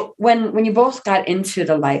 You know, when you both got into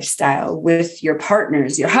the lifestyle with your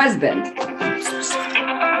partners, your husband,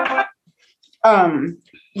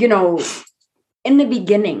 you know, in the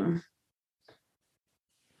beginning,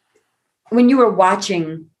 when you were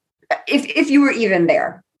watching, if you were even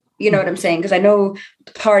there, you know what I'm saying? Because I know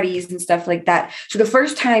parties and stuff like that. So the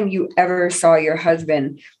first time you ever saw your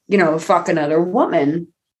husband, you know, fuck another woman,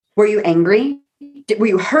 were you angry? Were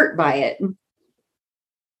you hurt by it?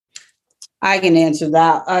 I can answer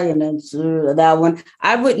that. I can answer that one.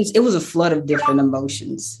 I wouldn't. It was a flood of different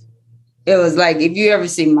emotions. It was like, if you ever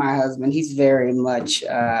see my husband, he's very much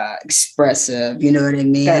expressive. You know what I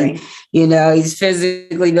mean? Very. You know, he's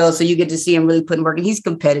physically built, so you get to see him really putting work. And he's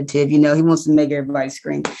competitive. You know, he wants to make everybody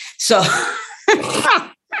scream. So,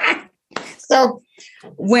 so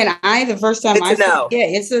when the first time I saw,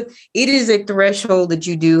 it is a threshold that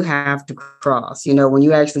you do have to cross. You know, when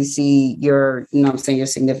you actually see your, you know what I'm saying, your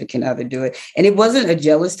significant other do it. And it wasn't a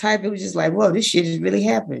jealous type. It was just like, whoa, this shit has really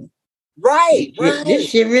happened. Right. This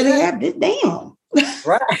shit really happened. Damn.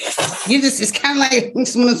 Right. It's kind of like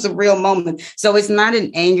it's one of the surreal moments. So it's not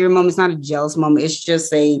an anger moment. It's not a jealous moment. It's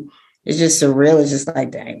just surreal. It's just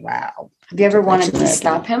like, dang, wow. Have you ever wanted to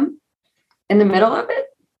stop him in the middle of it?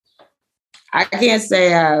 I can't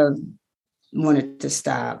say I wanted to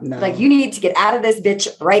stop. No. Like, you need to get out of this bitch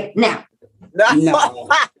right now. No. No.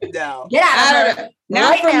 Get out of her. Not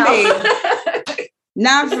right for now. me.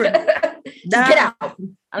 Not for get out.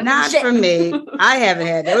 Not for me. I haven't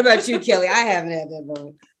had that. What about you, Kelly? I haven't had that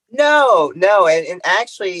moment. No. And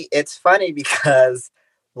actually, it's funny because,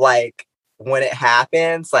 like, when it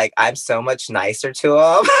happens, like, I'm so much nicer to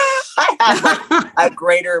him. I have like, a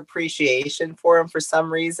greater appreciation for him for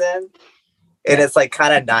some reason. And it's like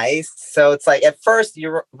kind of nice. So it's like, at first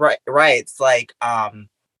you're right. It's like,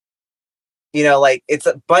 you know, like, it's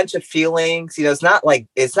a bunch of feelings, you know,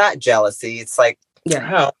 it's not jealousy. It's like,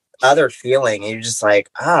 other feeling. And you're just like,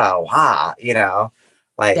 oh, wow. You know,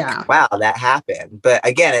 like, wow, that happened. But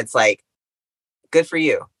again, it's like, good for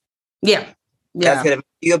you. Yeah. That's going to make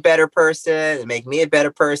you a better person and make me a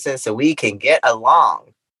better person so we can get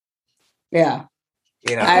along. Yeah.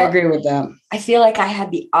 You know, I agree with that. I feel like I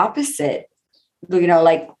had the opposite. You know,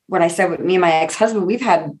 like when I said with me and my ex-husband, we've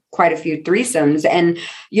had quite a few threesomes. And,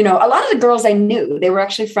 you know, a lot of the girls I knew, they were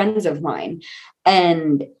actually friends of mine.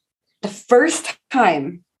 And the first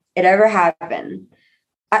time it ever happened,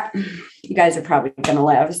 you guys are probably going to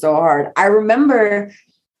laugh so hard. I remember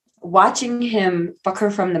watching him fuck her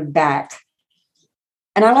from the back.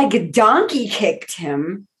 And I like donkey kicked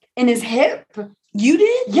him in his hip. You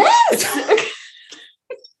did? Yes.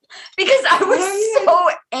 Because I was so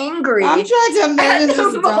angry. I'm trying to imagine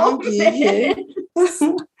this donkey.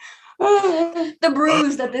 The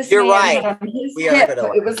bruise that this You're man right. had on his hip.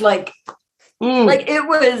 It was like, like it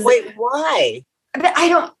was. Wait, why?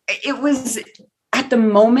 It was at the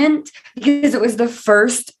moment because it was the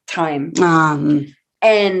first time.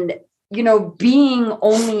 And, you know, being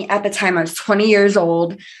only at the time I was 20 years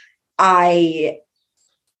old, I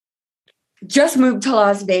just moved to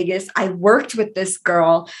Las Vegas. I worked with this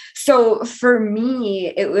girl. So for me,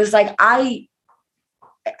 it was like, I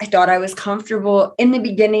thought I was comfortable in the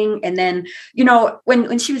beginning. And then, you know,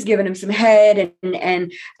 when she was giving him some head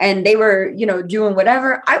and they were, you know, doing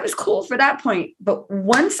whatever, I was cool for that point. But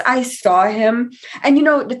once I saw him, and, you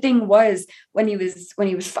know, the thing was when he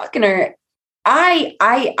was fucking her, I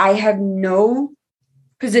have no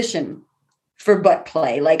position for butt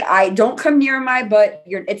play. Like, I don't come near my butt.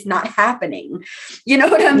 It's not happening. You know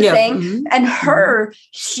what I'm saying? Mm-hmm. And her,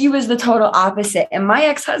 she was the total opposite. And my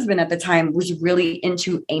ex-husband at the time was really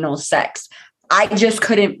into anal sex. I just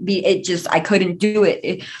couldn't I couldn't do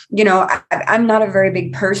it. You know, I'm not a very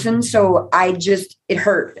big person. So it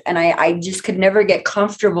hurt. And I just could never get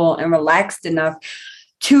comfortable and relaxed enough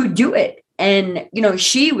to do it. And, you know,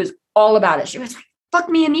 she was all about it. She was like, fuck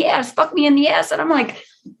me in the ass. And I'm like,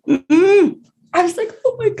 I was like,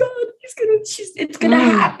 oh my God, it's gonna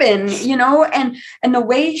happen, you know? And the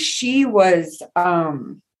way she was, I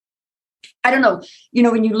don't know, you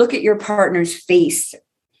know, when you look at your partner's face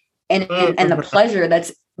and the pleasure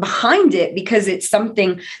that's behind it, because it's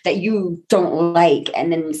something that you don't like,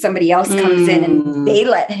 and then somebody else comes in and they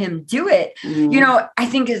let him do it, you know, I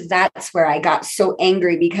think that's where I got so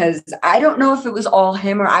angry, because I don't know if it was all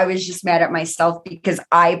him or I was just mad at myself because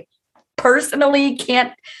I personally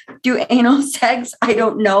can't do anal sex. I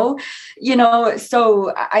don't know,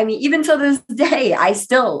 so I mean, even till this day,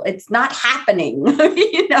 it's not happening,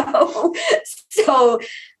 so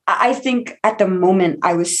I think at the moment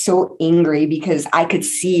I was so angry because I could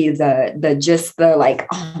see the like,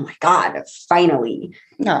 oh my God, finally.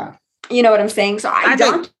 Yeah. You know what I'm saying? So I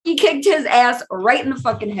donkey kicked his ass right in the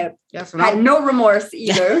fucking hip. Had no remorse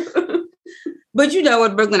either. But you know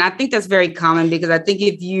what, Brooklyn, I think that's very common because I think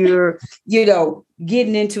if you're,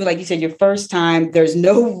 getting into, like you said, your first time, there's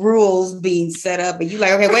no rules being set up. And you're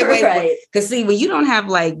like, okay, wait. Right. Because see, when you don't have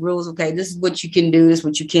like rules, okay, this is what you can do, this is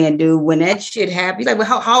what you can't do. When that shit happens, you're like,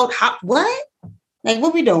 well, how, what? Like,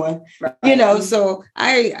 what we doing? Right. So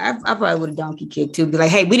I probably would have donkey kicked too. Be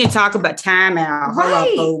like, hey, we didn't talk about timeout.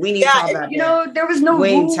 Right. Hold up, we need to talk about that. There was no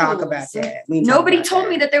we rules. didn't talk about that. Nobody told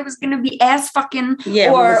me that there was going to be ass fucking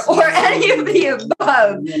or any of the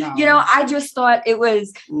above. I just thought it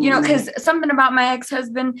was, because something about my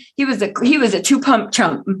ex-husband, he was a 2-pump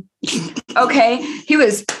chump. Okay, he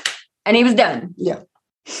was done. Yeah.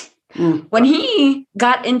 When he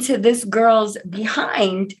got into this girl's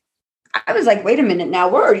behind, I was like, wait a minute now,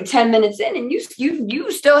 we're already 10 minutes in and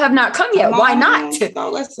you still have not come yet. Why not?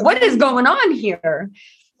 What is going on here?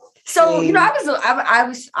 So,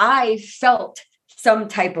 I felt some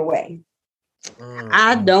type of way.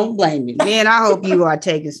 I don't blame you. Man, I hope you are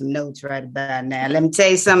taking some notes right about now. Let me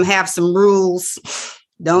tell you something, have some rules.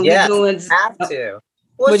 Don't be doing. Have to.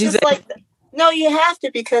 Well, it's just like, no, you have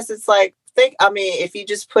to, because it's like, if you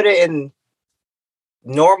just put it in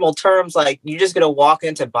normal terms, like you're just going to walk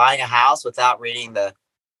into buying a house without reading the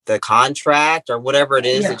contract or whatever it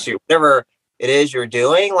is whatever it is you're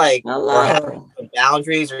doing, like, or having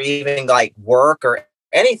boundaries or even like work or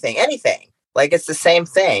anything, like it's the same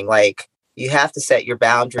thing. Like you have to set your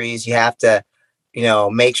boundaries. You have to,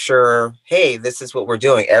 make sure, hey, this is what we're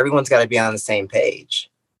doing. Everyone's got to be on the same page.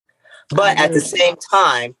 But at the same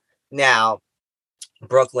time, now,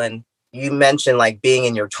 Brooklyn, you mentioned like being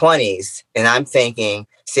in your 20s, and I'm thinking,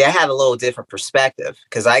 see, I have a little different perspective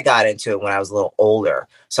because I got into it when I was a little older.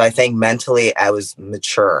 So I think mentally I was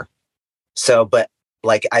mature. So, but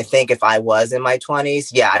like, I think if I was in my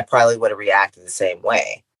 20s, I probably would have reacted the same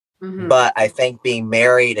way. Mm-hmm. But I think being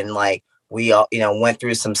married and like we all, went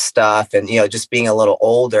through some stuff and, just being a little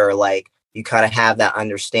older, like you kind of have that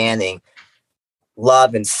understanding.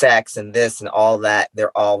 Love and sex and this and all that,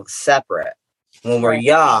 they're all separate. When we're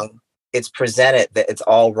young, it's presented that it's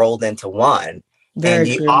all rolled into one. And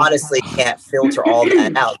you honestly can't filter all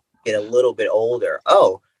that out. Get a little bit older.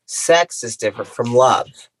 Oh, sex is different from love.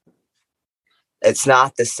 It's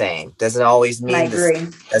not the same. Doesn't always mean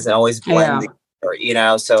doesn't always blend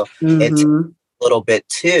together, so it's a little bit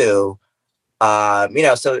too, so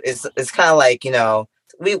it's kind of like,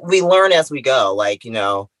 we learn as we go, like,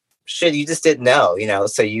 shit, you just didn't know,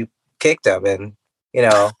 so you kicked him and,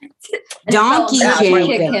 donkey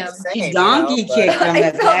kicked him. Donkey kicked him.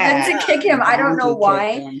 I felt meant to kick him. I don't know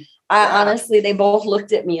why. Honestly, they both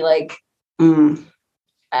looked at me like, and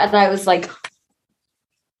I was like,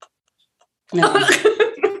 no.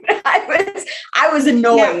 I was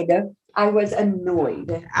annoyed. No. I was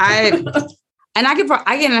annoyed. I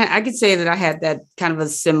could say that I had that kind of a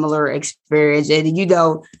similar experience, and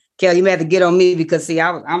Kellie, you may have to get on me because see,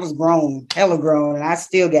 I was grown, hella grown, and I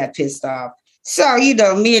still got pissed off. So,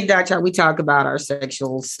 me and Dr. we talk about our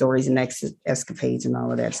sexual stories and escapades and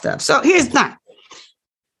all of that stuff. So here's the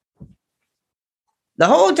thing. The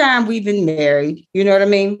whole time we've been married, you know what I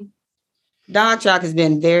mean? Doc Chalk has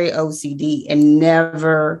been very OCD and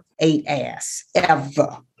never ate ass,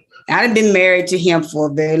 ever. I've been married to him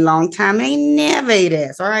for a very long time. And he never ate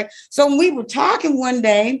ass, all right? So when we were talking one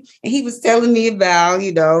day, and he was telling me about,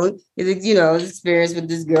 his experience with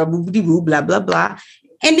this girl, boo, blah, blah, blah.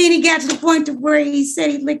 And then he got to the point to where he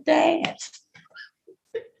said he licked the ass.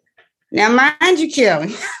 Now, mind you,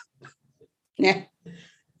 Kellie, now,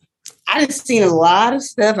 I've seen a lot of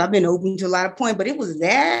stuff. I've been open to a lot of points, but it was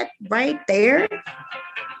that right there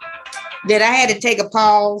that I had to take a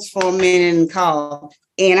pause for a minute and call.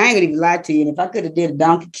 And I ain't gonna even lie to you. And if I could have did a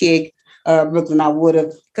donkey kick, Brooklyn, I would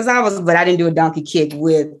have. But I didn't do a donkey kick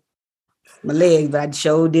with my legs, but I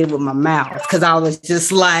sure did with my mouth. Because I was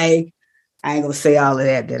just like, I ain't gonna say all of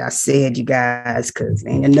that I said, you guys, because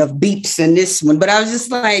ain't enough beeps in this one. But I was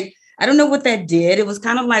just like, I don't know what that did. It was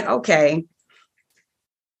kind of like, okay,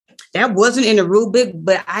 that wasn't in the rule book,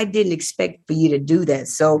 but I didn't expect for you to do that.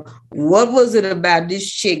 So what was it about this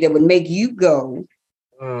chick that would make you go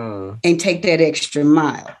and take that extra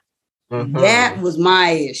mile? Mm-hmm. That was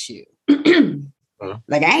my issue.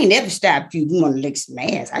 Like, I ain't never stopped you. You want to lick some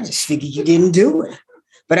ass. I just figured you didn't do it.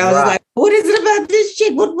 But I was like, what is it about this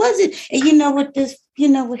chick? What was it? And you know what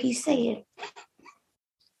he said?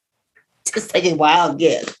 Just take a wild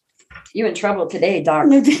guess. You in trouble today, Doc.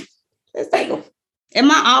 It's like, am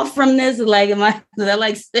I off from this? Like, am I? Is that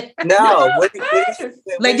like? No. Would you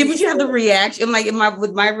have the reaction? Like,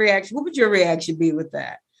 with my reaction? What would your reaction be with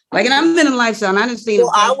that? Like, and I've been in lifestyle, and I didn't see.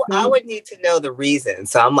 Well, I would need to know the reason,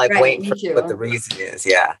 so I'm like waiting for what the reason is.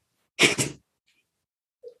 Yeah.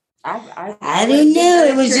 I didn't know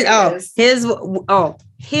it was just his was.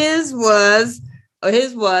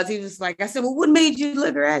 He was like, I said, well, what made you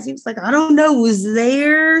look her ass? He was like, I don't know. It was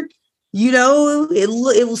there. You know,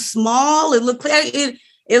 it was small. It looked like it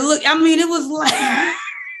looked. I mean, it was like.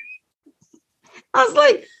 I was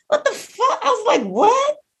like, what the fuck? I was like,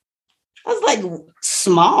 what? I was like,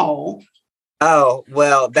 small. Oh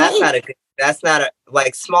well, that's not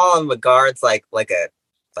like small in regards like a.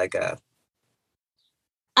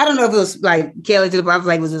 I don't know if it was like Kelly to the point. I was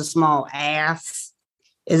like, was it a small ass?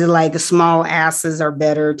 Is it like small asses are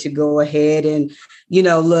better to go ahead and,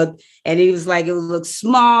 look? And he was like, it looked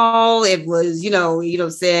small. It was,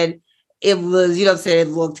 said it was, it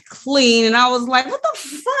looked clean. And I was like, what the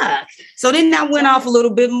fuck? So then I went off a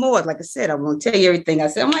little bit more. Like I said, I'm going to tell you everything I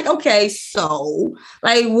said. I'm like, okay, so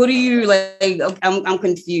like, what are you like? I'm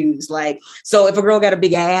confused. Like, so if a girl got a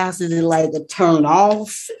big ass, is it like a turn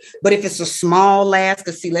off? But if it's a small ass,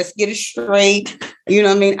 because see, let's get it straight. You know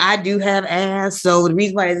what I mean? I do have ass. So the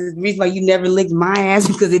reason why you never licked my ass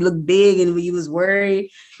because it looked big and you was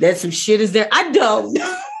worried that some shit is there. I don't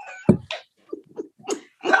know.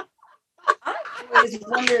 Always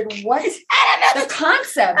wondered what the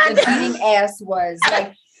concept of eating ass was.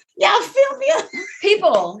 Like, y'all feel me?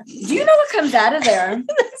 People, do you know what comes out of there?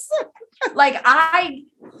 Like, I,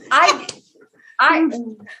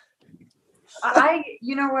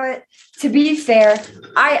 you know what? To be fair,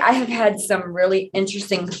 I have had some really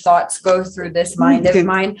interesting thoughts go through this mind of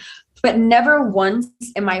mine, but never once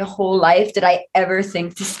in my whole life did I ever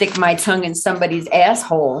think to stick my tongue in somebody's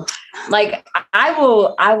asshole. Like, I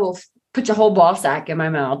will put your whole ball sack in my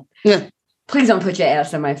mouth. Yeah. Please don't put your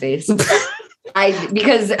ass in my face.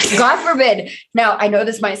 Because God forbid. Now, I know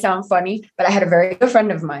this might sound funny, but I had a very good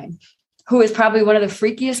friend of mine who is probably one of the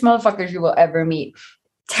freakiest motherfuckers you will ever meet.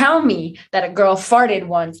 Tell me that a girl farted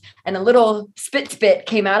once and a little spit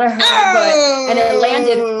came out of her butt and it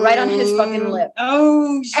landed right on his fucking lip.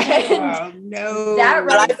 Oh, no.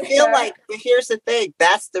 But I feel like, but here's the thing.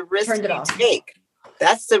 That's the risk you take.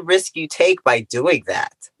 That's the risk you take by doing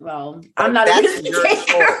that. Well, I'm not a risk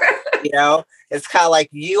taker. It's kind of like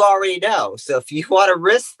you already know. So if you want to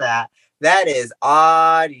risk that, that is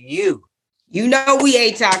on you. We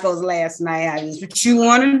ate tacos last night. That's what you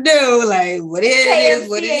want to do. Like, what it is,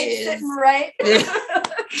 what it is. Right.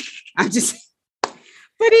 I'm just, but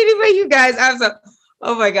anyway, you guys,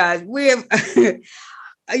 oh my God. We have,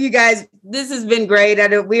 you guys, this has been great. I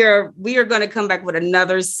know we are going to come back with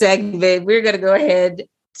another segment. We're going to go ahead,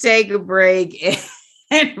 take a break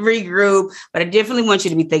and regroup. But I definitely want you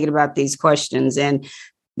to be thinking about these questions and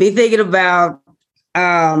be thinking about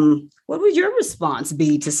what would your response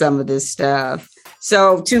be to some of this stuff.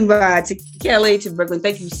 So to Kelly, to Brooklyn,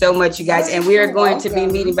 thank you so much, you guys. And we are going to be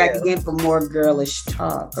meeting back again for more girlish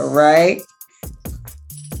talk. All right.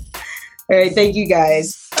 All right. Thank you,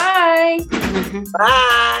 guys. Bye.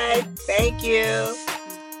 Bye. Thank you.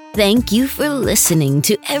 Thank you for listening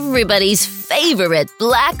to everybody's favorite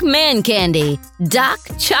black man candy, Doc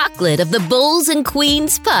Chocolate of the Bulls and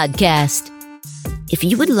Queens podcast. If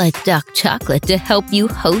you would like Doc Chocolate to help you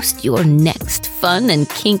host your next fun and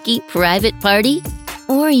kinky private party,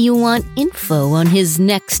 or you want info on his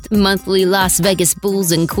next monthly Las Vegas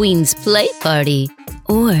Bulls and Queens play party,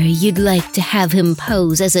 or you'd like to have him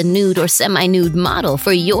pose as a nude or semi-nude model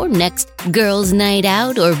for your next girls' night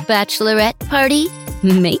out or bachelorette party,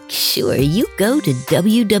 make sure you go to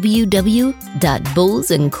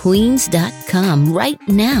www.bullsandqueens.com right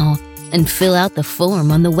now and fill out the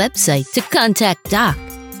form on the website to contact Doc.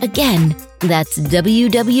 Again, that's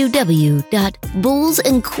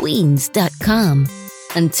www.bullsandqueens.com.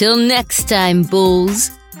 Until next time,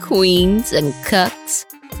 bulls, queens, and cucks,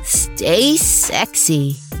 stay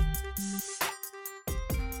sexy.